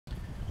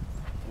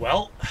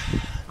Well,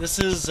 this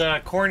is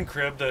a corn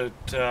crib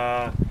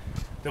that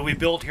we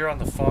built here on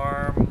the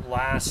farm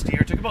last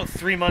year. It took about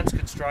 3 months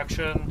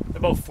construction,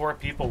 about 4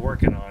 people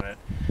working on it.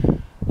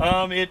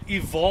 It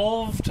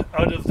evolved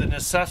out of the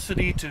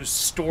necessity to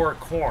store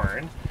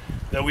corn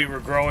that we were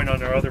growing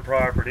on our other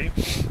property.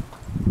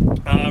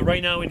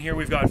 Right now in here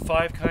we've got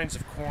 5 kinds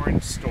of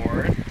corn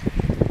stored.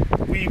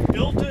 We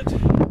built it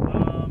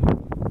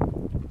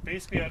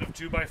basically out of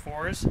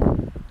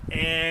 2x4s,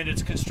 and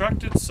it's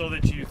constructed so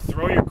that you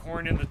throw your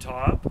corn in the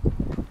top,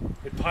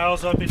 it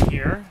piles up in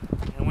here,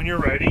 and when you're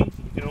ready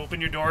you can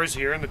open your doors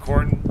here and the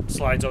corn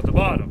slides out the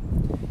bottom.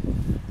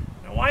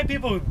 Now, why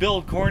people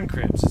build corn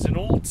cribs? It's an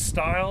old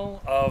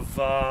style of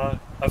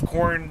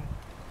corn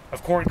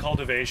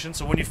cultivation.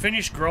 So when you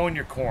finish growing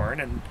your corn,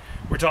 and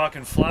we're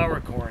talking flour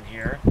corn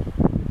here,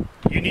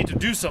 you need to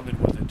do something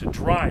with it to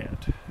dry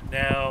it.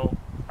 Now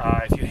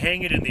if you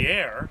hang it in the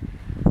air,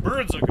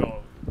 birds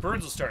will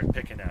start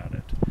picking at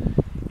it.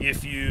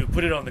 If you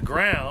put it on the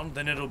ground,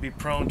 then it'll be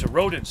prone to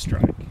rodent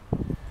strike.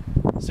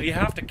 So you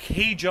have to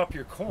cage up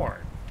your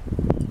corn.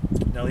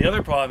 Now the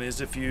other problem is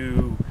if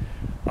you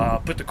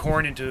put the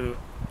corn into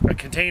a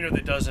container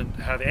that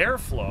doesn't have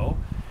airflow,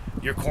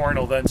 your corn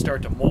will then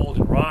start to mold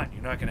and rot and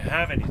you're not going to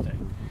have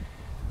anything.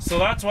 So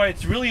that's why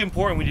it's really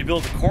important when you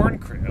build a corn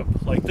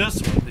crib like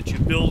this one that you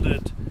build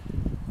it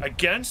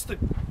against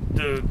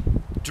the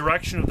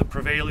direction of the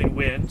prevailing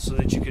wind so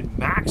that you can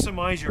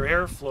maximize your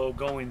airflow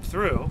going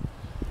through.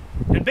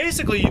 And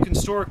basically you can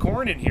store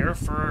corn in here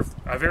for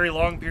a very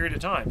long period of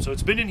time. So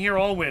it's been in here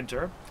all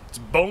winter, it's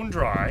bone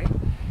dry,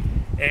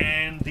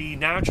 and the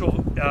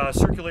natural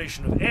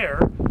circulation of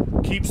air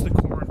keeps the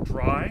corn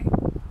dry,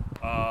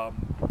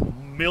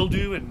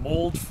 mildew and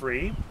mold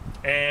free,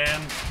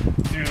 and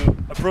through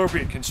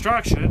appropriate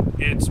construction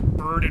it's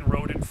bird and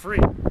rodent free.